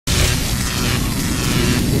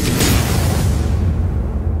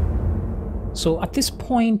So at this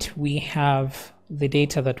point we have the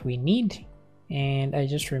data that we need, and I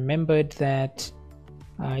just remembered that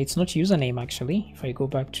it's not username actually. If I go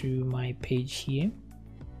back to my page here,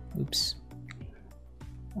 oops,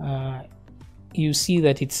 you see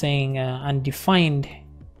that it's saying undefined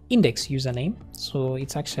index username, so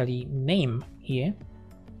it's actually name here.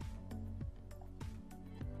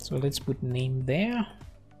 So let's put name there.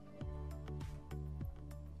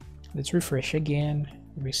 Let's refresh again,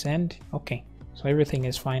 resend. Okay, so everything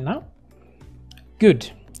is fine now. Good.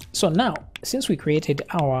 So now, since we created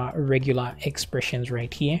our regular expressions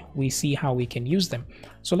right here, we see how we can use them.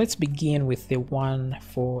 So let's begin with the one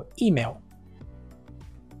for email.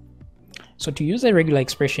 So to use a regular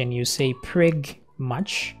expression, you say preg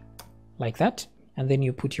match like that, and then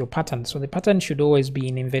you put your pattern. So the pattern should always be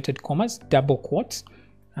in inverted commas, double quotes,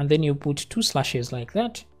 and then you put 2 slashes like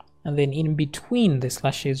that, and then in between the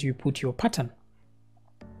slashes you put your pattern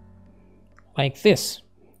like this.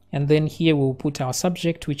 And then here we'll put our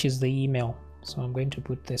subject, which is the email. So I'm going to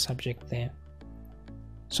put the subject there.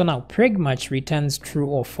 So now preg match returns true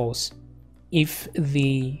or false. If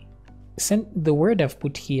the word I've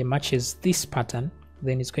put here matches this pattern,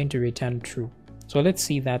 then it's going to return true. So let's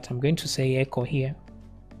see that. I'm going to say echo here.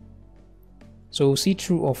 So we'll see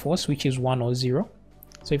true or false, which is 1 or 0.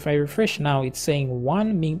 So if I refresh now, it's saying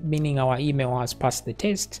 1, meaning our email has passed the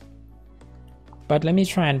test. But let me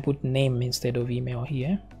try and put name instead of email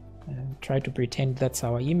here and try to pretend that's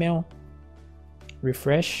our email.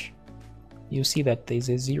 Refresh. You see that there's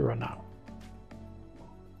a 0 now.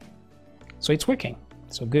 So it's working.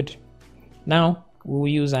 So good. Now we'll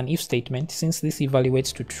use an if statement. Since this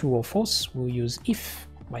evaluates to true or false, we'll use if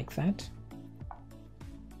like that.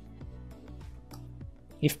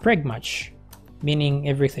 If preg match, meaning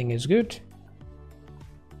everything is good,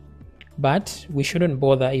 but we shouldn't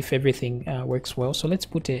bother if everything works well. So let's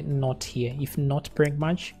put a not here, if not preg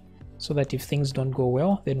match, so that if things don't go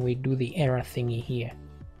well, then we do the error thingy here.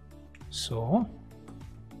 So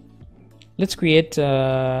let's create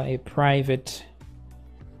a private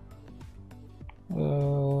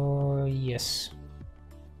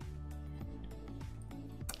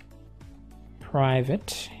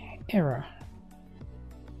private error.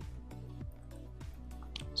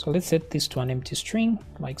 So let's set this to an empty string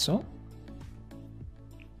like so.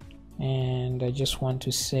 And I just want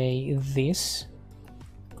to say this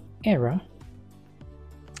error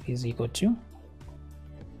is equal to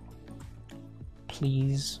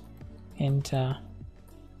please enter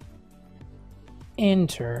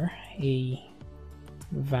a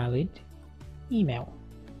valid email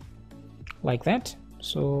like that.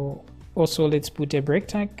 So also let's put a break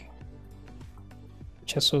tag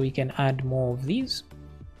just so we can add more of these.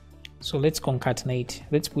 So let's concatenate.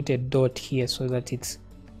 Let's put a dot here so that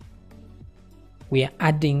we are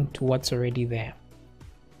adding to what's already there.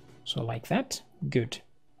 So like that. Good.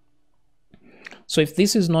 So if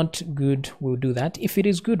this is not good, we'll do that. If it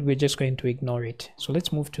is good, we're just going to ignore it. So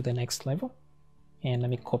let's move to the next level. And let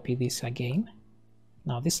me copy this again.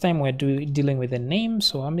 Now this time we're dealing with a name.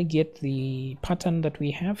 So let me get the pattern that we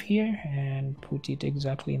have here and put it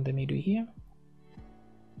exactly in the middle here.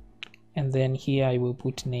 And then here I will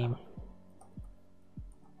put name.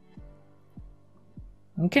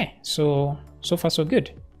 Okay, so far so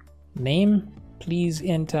good. Name, please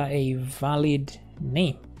enter a valid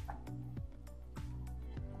name.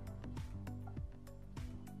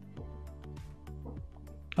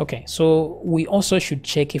 Okay, so we also should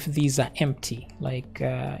check if these are empty, like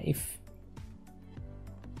if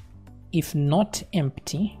not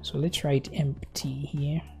empty, so let's write empty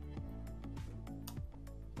here.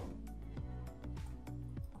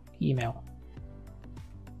 Email.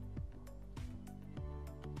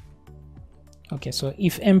 Okay, so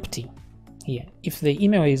if empty here, if the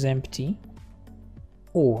email is empty,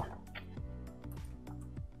 or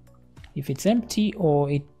if it's empty or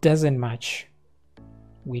it doesn't match,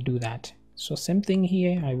 we do that. So same thing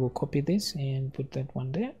here, I will copy this and put that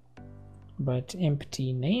one there, but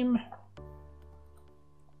empty name.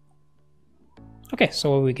 Okay,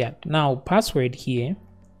 so what we get now, password here.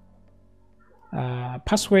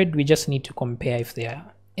 Password, we just need to compare if they are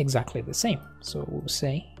exactly the same. So we'll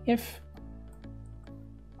say if,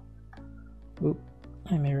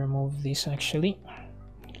 I may remove this actually.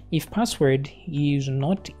 If password is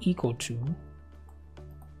not equal to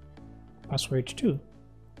password 2,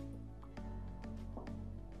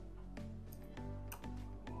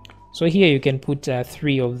 so here you can put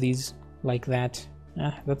 3 of these like that.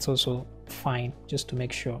 That's also fine, just to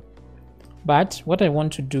make sure. But what I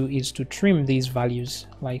want to do is to trim these values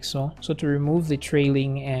like so. So to remove the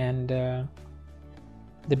trailing and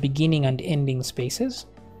the beginning and ending spaces.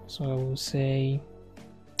 So I will say,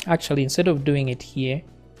 actually, instead of doing it here,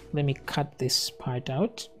 let me cut this part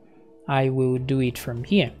out. I will do it from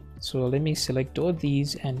here. So let me select all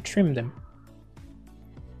these and trim them.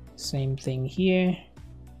 Same thing here,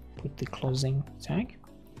 put the closing tag.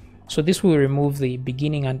 So this will remove the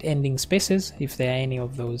beginning and ending spaces if there are any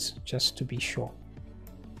of those, just to be sure.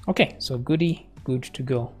 Okay, so good to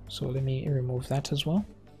go. So let me remove that as well.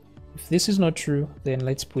 If this is not true, then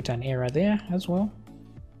let's put an error there as well.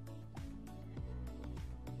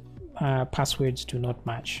 Passwords do not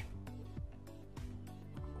match.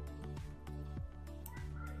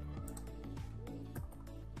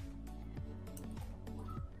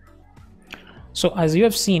 So as you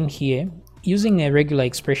have seen here, using a regular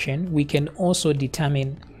expression, we can also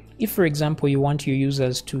determine if, for example, you want your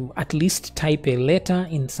users to at least type a letter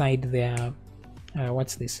inside their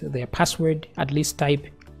their password, at least type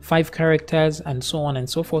 5 characters and so on and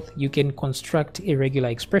so forth. You can construct a regular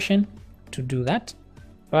expression to do that,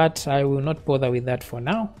 but I will not bother with that for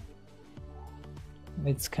now.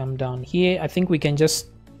 Let's come down here. I think we can just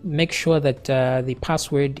make sure that the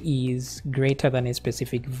password is greater than a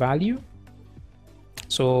specific value.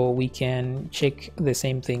 So we can check the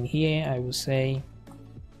same thing here. I will say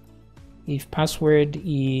if password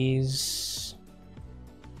is,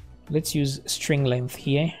 let's use string length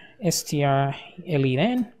here,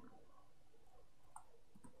 strlen.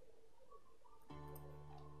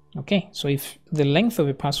 Okay, so if the length of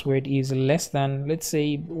a password is less than, let's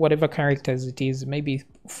say, whatever characters it is, maybe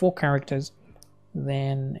 4 characters,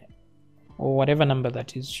 then, or whatever number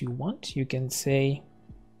that is you want, you can say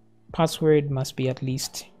password must be at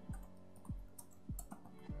least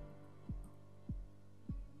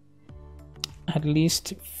at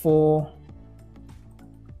least 4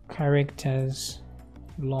 characters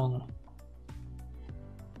long.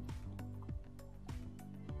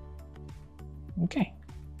 Okay,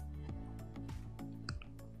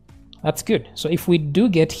 that's good. So if we do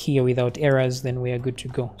get here without errors, then we are good to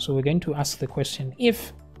go. So we're going to ask the question,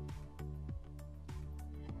 if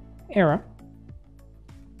error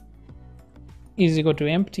is equal to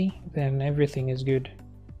empty, then everything is good.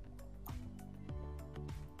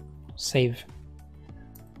 Save.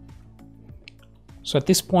 So at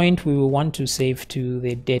this point, we will want to save to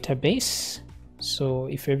the database. So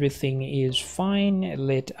if everything is fine,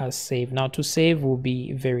 let us save. Now to save will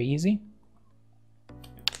be very easy.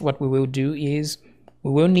 What we will do is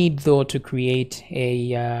we will need though to create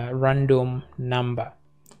a random number.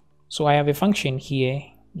 So I have a function here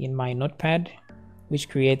in my notepad which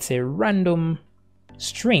creates a random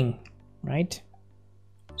string, right?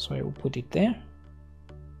 So I will put it there.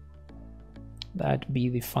 That be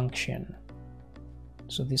the function.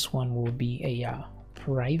 So this one will be a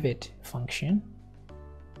private function,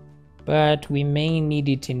 but we may need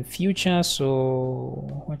it in future.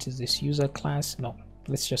 So what is this, user class? No,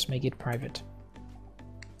 let's just make it private.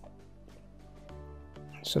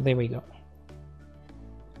 So there we go.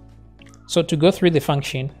 So to go through the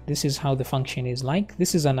function, this is how the function is like.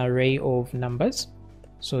 This is an array of numbers.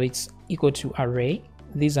 So it's equal to array.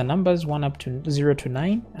 These are numbers 1 up to 0 to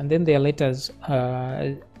 9, and then they are letters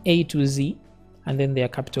A to Z, and then they are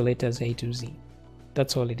capital letters A to Z.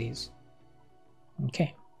 That's all it is.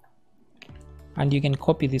 Okay. And you can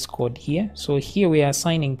copy this code here. So here we are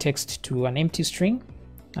assigning text to an empty string,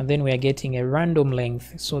 and then we are getting a random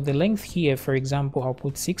length. So the length here, for example, I'll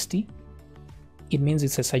put 60. It means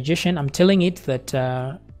it's a suggestion. I'm telling it that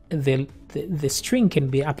the string can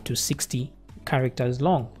be up to 60 characters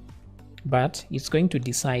long, but it's going to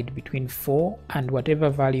decide between 4 and whatever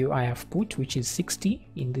value I have put, which is 60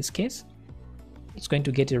 in this case. It's going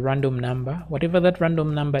to get a random number. Whatever that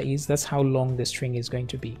random number is, that's how long the string is going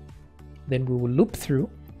to be. Then we will loop through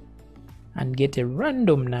and get a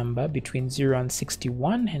random number between 0 and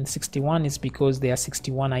 61, and 61 is because there are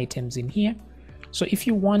 61 items in here. So if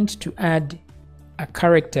you want to add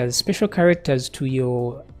special characters to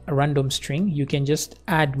your random string, you can just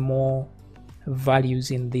add more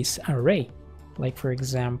values in this array. Like for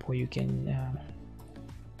example, you can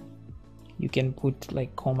put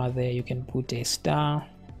like comma there, you can put a star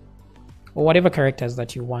or whatever characters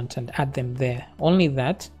that you want and add them there. Only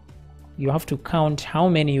that you have to count how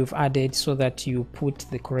many you've added so that you put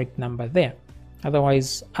the correct number there.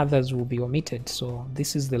 Otherwise others will be omitted. So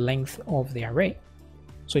this is the length of the array.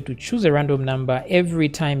 So to choose a random number every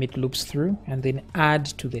time it loops through, and then add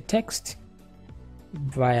to the text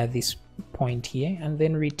via this point here, and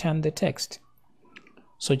then return the text.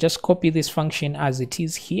 So just copy this function as it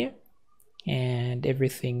is here, and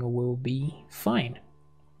everything will be fine.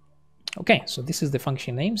 Okay, so this is the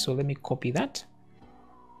function name. So let me copy that.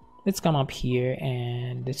 let's come up here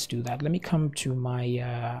and let's do that. Let me come to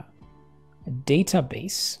my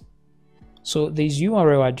database. So there's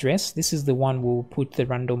URL address. This is the one we'll put the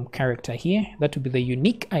random character here. That will be the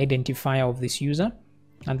unique identifier of this user.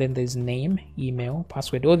 And then there's name, email,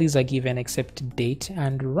 password. All these are given except date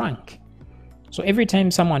and rank. So every time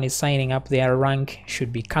someone is signing up, their rank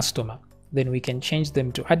should be customer. Then we can change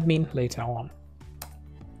them to admin later on.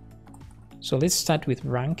 So let's start with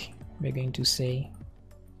rank. We're going to say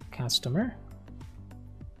customer.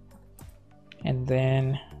 And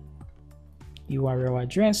then URL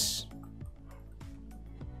address.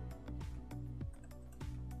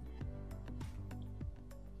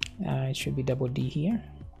 It should be double D here.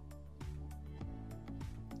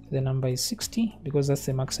 The number is 60 because that's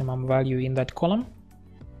the maximum value in that column.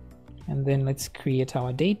 And then let's create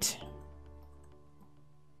our date.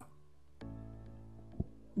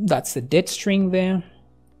 That's the date string there.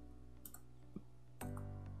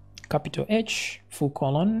 Capital H, full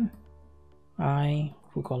colon, I,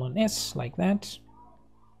 full colon S, like that.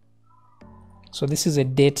 So this is a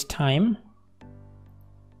date time.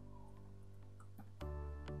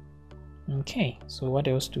 Okay, so what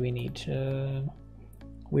else do we need?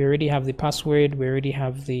 We already have the password, we already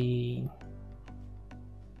have the...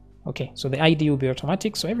 Okay, so the ID will be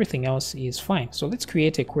automatic, so everything else is fine. So let's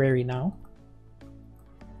create a query now.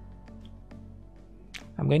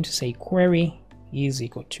 I'm going to say query is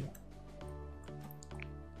equal to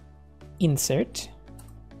insert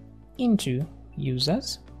into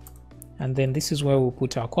users, and then this is where we'll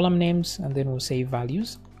put our column names, and then we'll say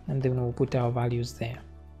values, and then we'll put our values there.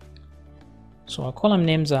 So our column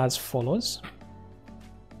names are as follows: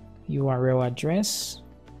 URL address,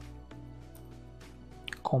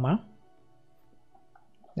 comma,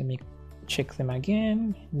 let me check them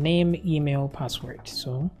again, name, email, password.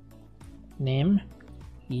 So name,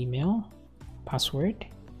 email, password.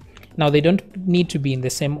 Now they don't need to be in the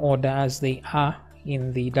same order as they are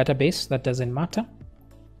in the database, that doesn't matter.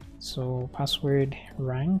 So password,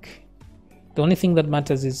 rank. The only thing that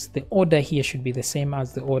matters is the order here should be the same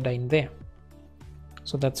as the order in there.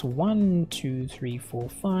 So that's 1, 2, 3, 4,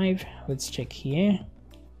 5. Let's check here.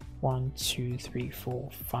 1, 2, 3, 4,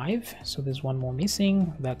 5. So there's one more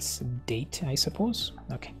missing. That's date, I suppose.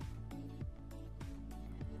 Okay.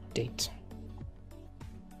 Date.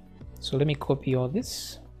 So let me copy all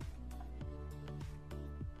this.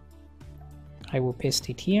 I will paste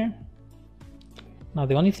it here. Now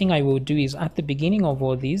the only thing I will do is at the beginning of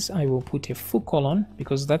all these, I will put a full colon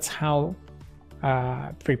because that's how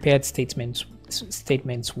prepared statements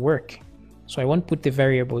work. So I won't put the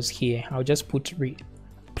variables here. I'll just put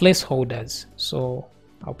placeholders. So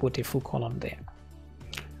I'll put a full colon there.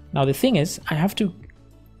 Now the thing is, I have to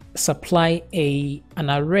supply an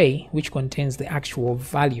array which contains the actual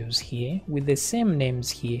values here with the same names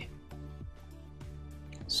here.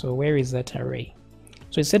 So where is that array?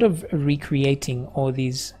 So instead of recreating all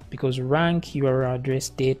these, because rank, URL address,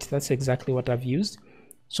 date, that's exactly what I've used.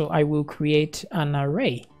 So I will create an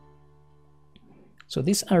array. So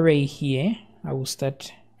this array here, I will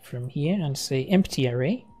start from here and say empty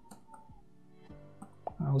array.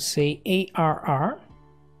 I'll say ARR,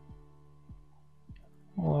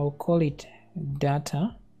 or I'll call it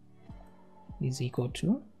data is equal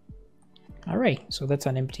to array. So that's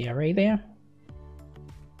an empty array there.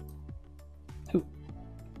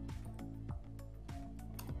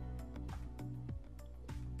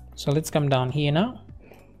 So let's come down here now.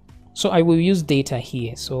 So I will use data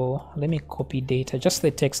here. So let me copy data, just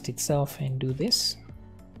the text itself, and do this.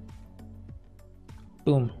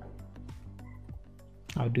 Boom.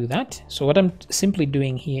 I'll do that. So what I'm simply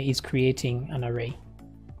doing here is creating an array.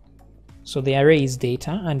 So the array is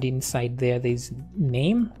data, and inside there's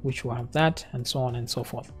name, which will have that, and so on and so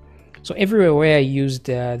forth. So everywhere where I used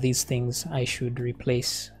these things, I should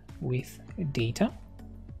replace with data.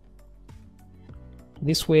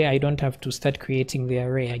 This way I don't have to start creating the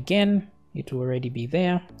array again. It will already be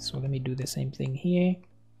there. So let me do the same thing here.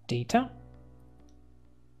 Data.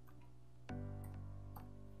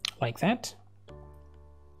 Like that.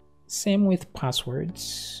 Same with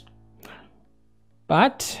passwords.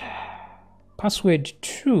 But password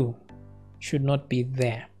 2 should not be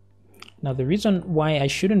there. Now the reason why I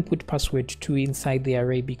shouldn't put password 2 inside the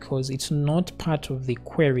array, because it's not part of the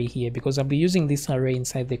query here, because I'll be using this array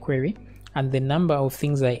inside the query, and the number of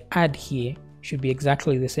things I add here should be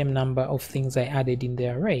exactly the same number of things I added in the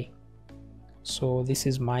array. So this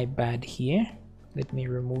is my bad here. Let me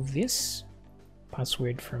remove this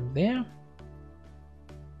password from there.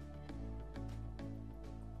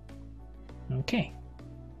 Okay.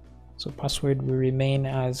 So password will remain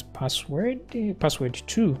as password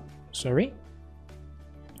 2, sorry.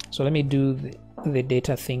 So let me do the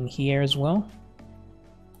data thing here as well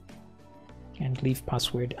and leave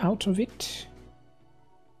password out of it.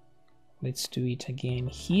 Let's do it again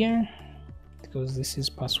here because this is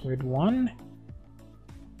password 1.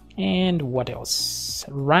 And what else?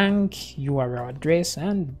 Rank, URL address,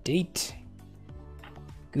 and date.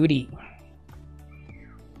 Goodie.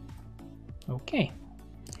 Okay.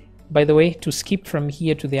 By the way, to skip from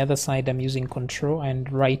here to the other side, I'm using Control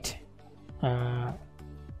and right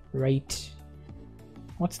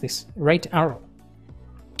arrow.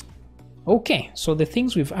 Okay, so the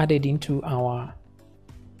things we've added into our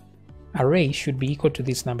array should be equal to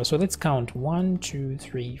this number. So let's count 1, 2,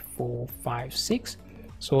 3, 4, 5, 6.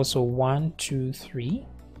 So also 1, 2, 3,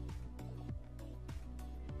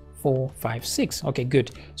 4, 5, 6. Okay,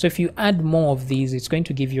 good. So if you add more of these, it's going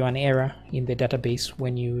to give you an error in the database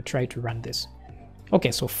when you try to run this.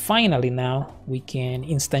 Okay, so finally now we can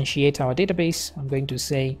instantiate our database. I'm going to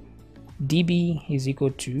say db is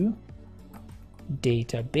equal to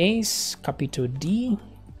database, capital D,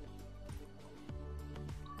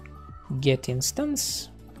 get instance.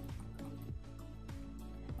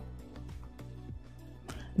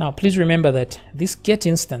 Now, please remember that this get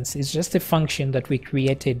instance is just a function that we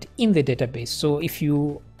created in the database. So if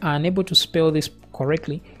you are unable to spell this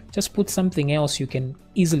correctly, just put something else you can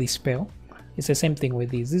easily spell. It's the same thing with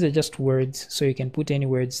these. These are just words, so you can put any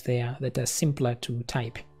words there that are simpler to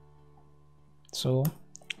type. So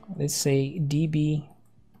let's say db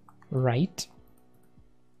write.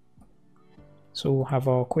 So we'll have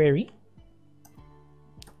our query,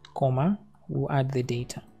 comma, we'll add the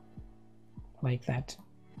data like that.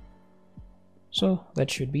 So that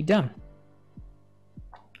should be done.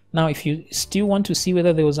 Now, if you still want to see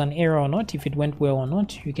whether there was an error or not, if it went well or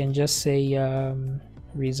not, you can just say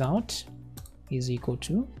result is equal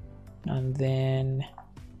to, and then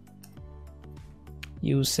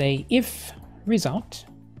you say if result,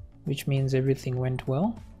 which means everything went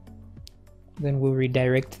well, then we'll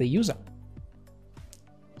redirect the user.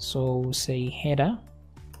 So we'll say header,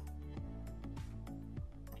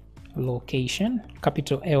 location,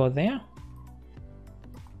 capital L there.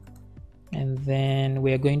 And then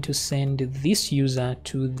we are going to send this user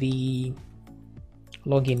to the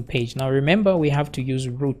login page. Now remember, we have to use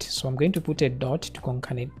root. So I'm going to put a dot to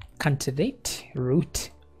concatenate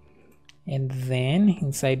root. And then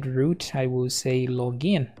inside root, I will say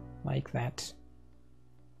login like that.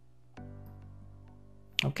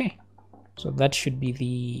 Okay, so that should be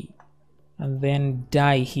the, and then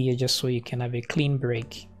die here just so you can have a clean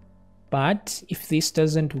break. But if this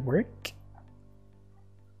doesn't work,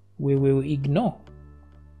 we will ignore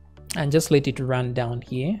and just let it run down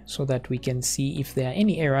here so that we can see if there are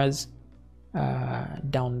any errors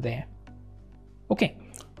down there. Okay,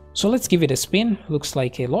 so let's give it a spin. Looks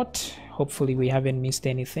like a lot. Hopefully we haven't missed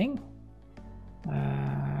anything.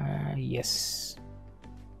 Yes.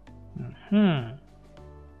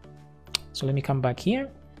 So let me come back here.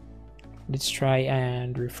 Let's try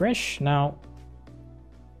and refresh. Now,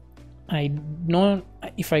 I know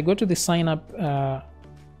if I go to the sign up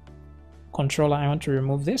controller, I want to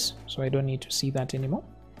remove this, so I don't need to see that anymore.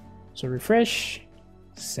 So refresh,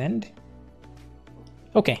 send.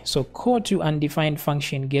 Okay, so call to undefined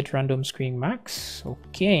function get random string max.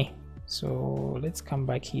 Okay, so let's come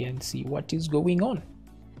back here and see what is going on.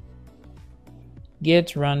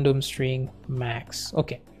 Get random string max.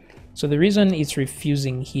 Okay, so the reason it's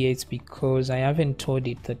refusing here is because I haven't told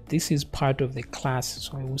it that this is part of the class.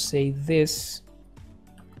 So I will say this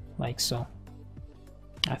like so.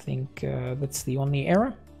 I think that's the only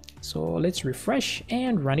error. So let's refresh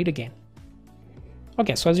and run it again.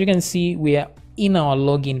 Okay, so as you can see, we are in our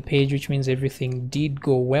login page, which means everything did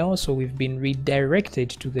go well. So we've been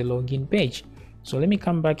redirected to the login page. So let me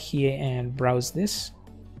come back here and browse this.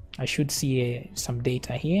 I should see some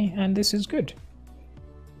data here, and this is good.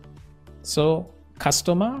 So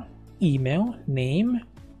customer, email, name,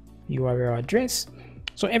 URL address.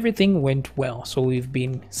 So everything went well. So we've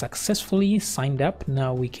been successfully signed up.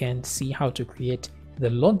 Now we can see how to create the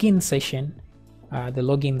login session, the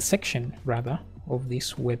login section rather, of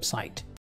this website.